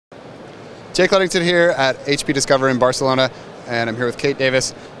Jake Ludington here at HP Discover in Barcelona, and I'm here with Kate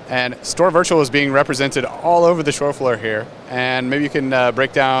Davis. And Store Virtual is being represented all over the show floor here. And maybe you can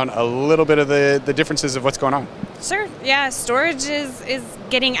break down a little bit of the differences of what's going on. Sure. Yeah, storage is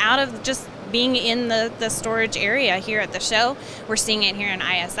getting out of just being in the storage area here at the show. We're seeing it here in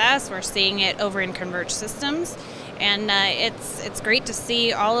ISS. We're seeing it over in Converged Systems. And it's great to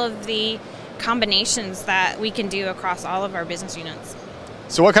see all of the combinations that we can do across all of our business units.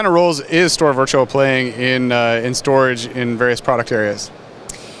 So what kind of roles is Store Virtual playing in storage in various product areas?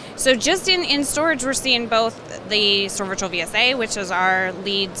 So just in storage, we're seeing both the Store Virtual VSA, which is our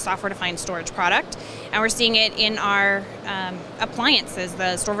lead software-defined storage product, and we're seeing it in our appliances,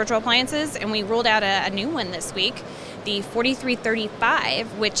 the Store Virtual appliances, and we rolled out a new one this week, the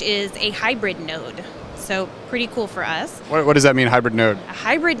 4335, which is a hybrid node. So pretty cool for us. What does that mean, hybrid node? A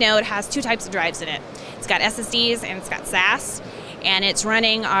hybrid node has two types of drives in it. It's got SSDs and it's got SAS. And it's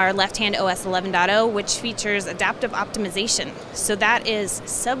running our left-hand OS 11.0, which features adaptive optimization. So that is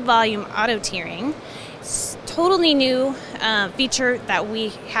sub-volume auto-tiering. It's totally new feature that we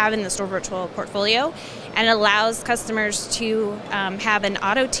have in the Store Virtual portfolio, and it allows customers to have an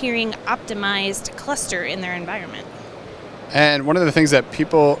auto-tiering optimized cluster in their environment. And one of the things that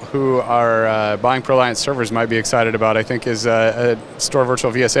people who are buying ProLiant servers might be excited about, I think, is a Store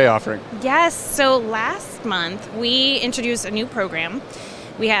Virtual VSA offering. Yes, so last month we introduced a new program.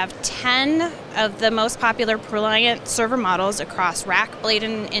 We have 10 of the most popular ProLiant server models across rack, blade,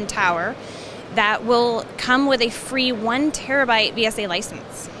 and tower that will come with a free 1 terabyte VSA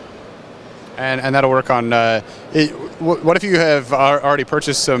license. And that'll work on, what if you have already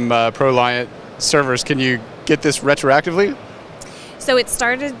purchased some ProLiant servers? Can you get this retroactively? So it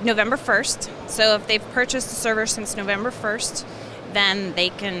started November 1st. So if they've purchased a server since November 1st, then they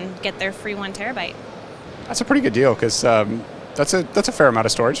can get their free 1 terabyte. That's a pretty good deal, because that's a fair amount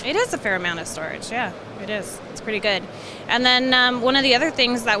of storage. It is a fair amount of storage, yeah, it is. It's pretty good. And then one of the other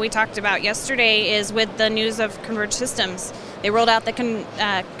things that we talked about yesterday is with the news of Converged Systems. They rolled out the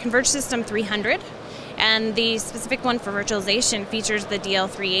Converged System 300, and the specific one for virtualization features the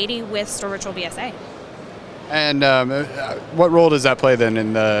DL380 with Store Virtual VSA. And what role does that play then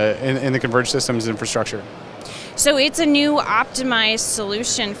in the Converged Systems infrastructure? So it's a new optimized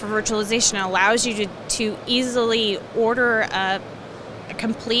solution for virtualization. It allows you to easily order a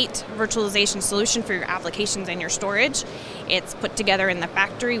complete virtualization solution for your applications and your storage. It's put together in the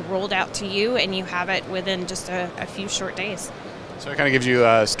factory, rolled out to you, and you have it within just a few short days. So it kind of gives you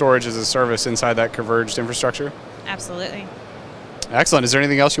storage as a service inside that converged infrastructure? Absolutely. Excellent. Is there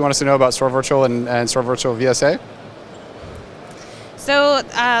anything else you want us to know about Store Virtual and Store Virtual VSA? So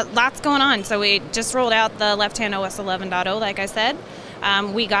lots going on. So we just rolled out the left-hand OS 11.0, like I said.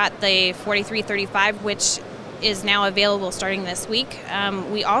 We got the 4335, which is now available starting this week.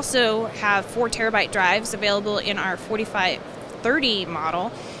 We also have 4 terabyte drives available in our 4530 model,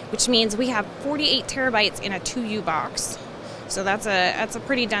 which means we have 48 terabytes in a 2U box. So that's a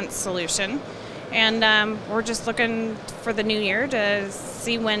pretty dense solution. And we're just looking for the new year to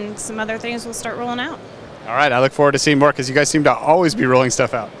see when some other things will start rolling out. All right, I look forward to seeing more, because you guys seem to always be rolling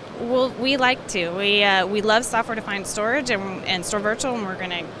stuff out. Well, we like to. We love software-defined storage and Store Virtual, and we're going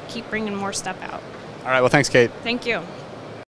to keep bringing more stuff out. All right, well, thanks, Kate. Thank you.